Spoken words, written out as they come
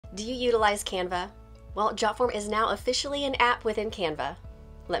Do you utilize Canva? Well, Jotform is now officially an app within Canva.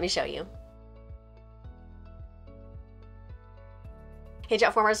 Let me show you. Hey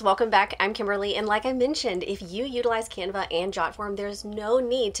Jotformers, welcome back. I'm Kimberly, and like I mentioned, if you utilize Canva and Jotform, there's no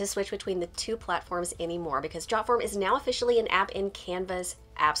need to switch between the two platforms anymore because Jotform is now officially an app in Canva's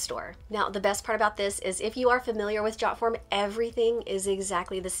App Store. Now, the best part about this is if you are familiar with Jotform, everything is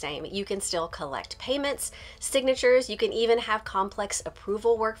exactly the same. You can still collect payments, signatures, you can even have complex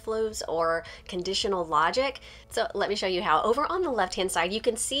approval workflows or conditional logic. So let me show you how. Over on the left-hand side, you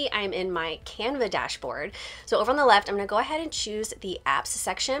can see I'm in my Canva dashboard. So over on the left, I'm gonna go ahead and choose the apps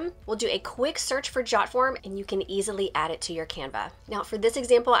section. We'll do a quick search for Jotform and you can easily add it to your Canva. Now for this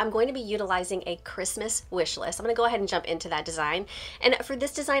example, I'm going to be utilizing a Christmas wish list. I'm gonna go ahead and jump into that design. And for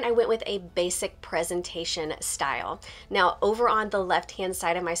this design, I went with a basic presentation style. Now, over on the left-hand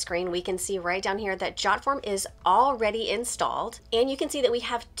side of my screen, we can see right down here that Jotform is already installed, and you can see that we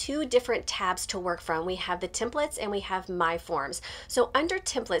have two different tabs to work from. We have the templates and we have my forms. So under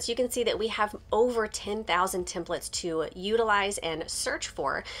templates, you can see that we have over 10,000 templates to utilize and search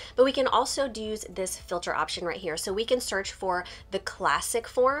for, but we can also use this filter option right here. So we can search for the classic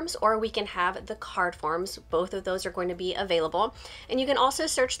forms or we can have the card forms. Both of those are going to be available. And you can also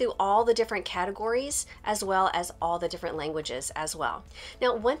search through all the different categories as well as all the different languages as well.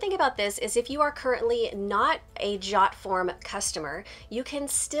 Now, one thing about this is if you are currently not a Jotform customer, you can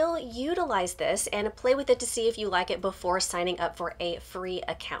still utilize this and play with it to see if you like it before signing up for a free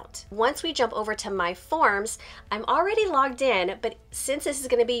account. Once we jump over to my forms, I'm already logged in, but since this is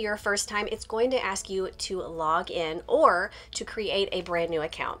going to be your first time, it's going to ask you to log in or to create a brand new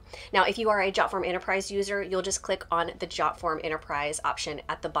account. Now, if you are a Jotform Enterprise user, you'll just click on the Jotform Enterprise option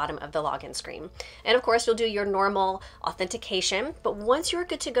at the bottom of the login screen. And of course, you'll do your normal authentication, but once you're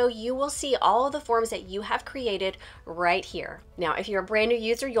good to go, you will see all of the forms that you have created right here. Now, if you're a brand new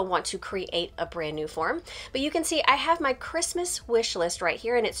user, you'll want to create a brand new form, but you can see I have my Christmas wish list right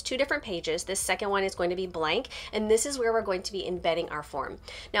here, and it's two different pages. This second one is going to be blank, and this is where we're going to be embedding our form.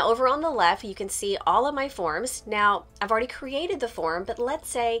 Now, over on the left, you can see all of my forms. Now, I've already created the form, but let's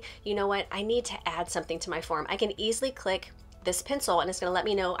say, you know what, I need to add something to my form. I can easily click this pencil and it's going to let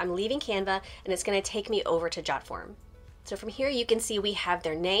me know I'm leaving Canva and it's going to take me over to Jotform. So from here you can see we have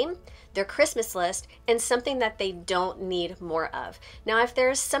their name, their Christmas list, and something that they don't need more of. Now if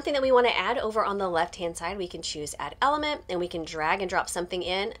there's something that we want to add over on the left hand side, we can choose add element and we can drag and drop something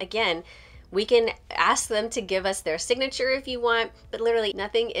in. Again, we can ask them to give us their signature if you want, but literally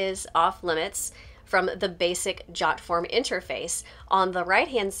nothing is off limits from the basic Jotform interface. On the right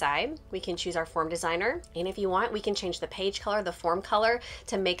hand side, we can choose our form designer, and if you want, we can change the page color, the form color,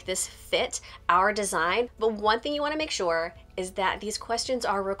 to make this fit our design. But one thing you want to make sure is that these questions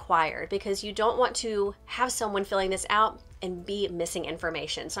are required because you don't want to have someone filling this out and be missing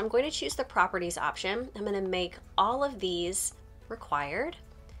information. So I'm going to choose the properties option. I'm going to make all of these required.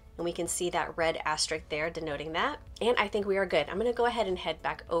 And we can see that red asterisk there denoting that. And I think we are good. I'm gonna go ahead and head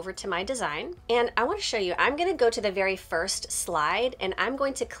back over to my design. And I wanna show you, I'm gonna go to the very first slide and I'm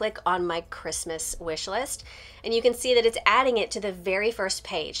going to click on my Christmas wish list. And you can see that it's adding it to the very first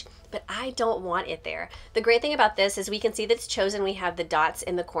page, but I don't want it there. The great thing about this is we can see that it's chosen. We have the dots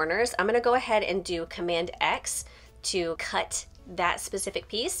in the corners. I'm gonna go ahead and do Command X to cut that specific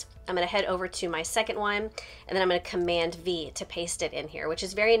piece. I'm going to head over to my second one, and then I'm going to Command V to paste it in here, which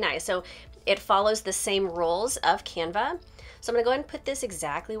is very nice. So it follows the same rules of Canva. So I'm going to go ahead and put this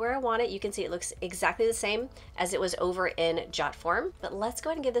exactly where I want it. You can see it looks exactly the same as it was over in Jotform. But let's go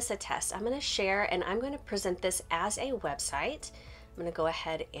ahead and give this a test. I'm going to share, and I'm going to present this as a website. I'm going to go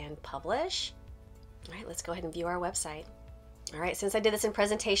ahead and publish. All right, let's go ahead and view our website. All right, since I did this in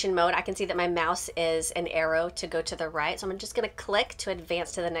presentation mode, I can see that my mouse is an arrow to go to the right. So I'm just gonna click to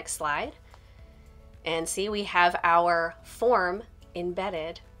advance to the next slide. And see, we have our form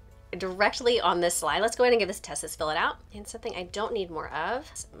embedded directly on this slide. Let's go ahead and give this a test. Let's fill it out. And something I don't need more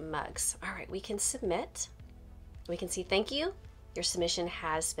of, mugs. All right, we can submit. We can see, thank you. Your submission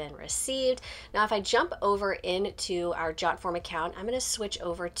has been received. Now, if I jump over into our Jotform account, I'm gonna switch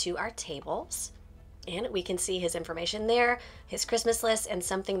over to our tables. And we can see his information there, his Christmas list, and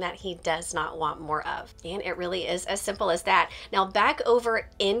something that he does not want more of. And it really is as simple as that. Now back over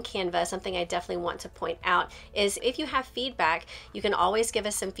in Canva, something I definitely want to point out is if you have feedback, you can always give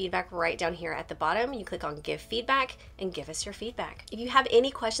us some feedback right down here at the bottom. You click on give feedback and give us your feedback. If you have any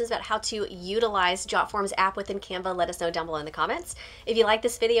questions about how to utilize Jotform's app within Canva, let us know down below in the comments. If you like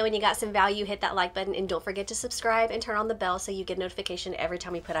this video and you got some value, hit that like button and don't forget to subscribe and turn on the bell so you get notification every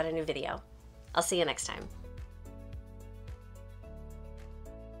time we put out a new video. I'll see you next time.